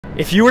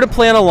If you were to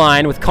play on a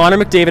line with Connor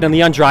McDavid and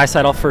Leon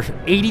Draisaitl for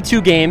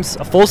 82 games,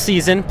 a full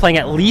season, playing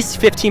at least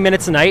 15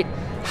 minutes a night,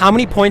 how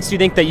many points do you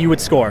think that you would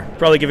score?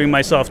 Probably giving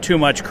myself too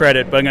much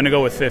credit, but I'm going to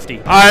go with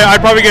 50.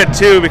 I'd probably get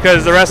 2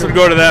 because the rest would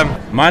go to them.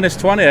 Minus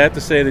 20, I have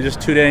to say, they're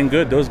just too dang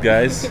good, those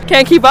guys.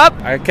 Can't keep up?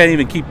 I can't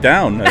even keep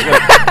down.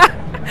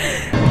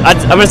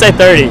 I'm going to say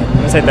 30. I'm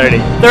going to say 30.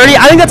 30?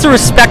 I think that's a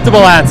respectable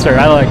answer.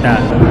 I like that.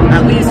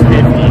 At least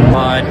 50.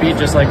 I'd be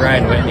just like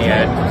Ryan Whitney.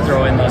 I'd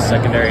throw in those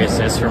secondary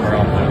assists from our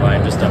own blue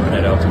line, just dumping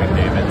it out to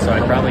McDavid. So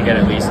I'd probably get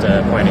at least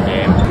a point a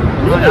game.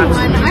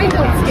 I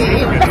don't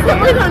skate.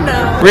 I don't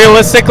know.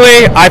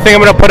 Realistically, I think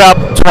I'm going to put up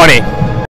 20.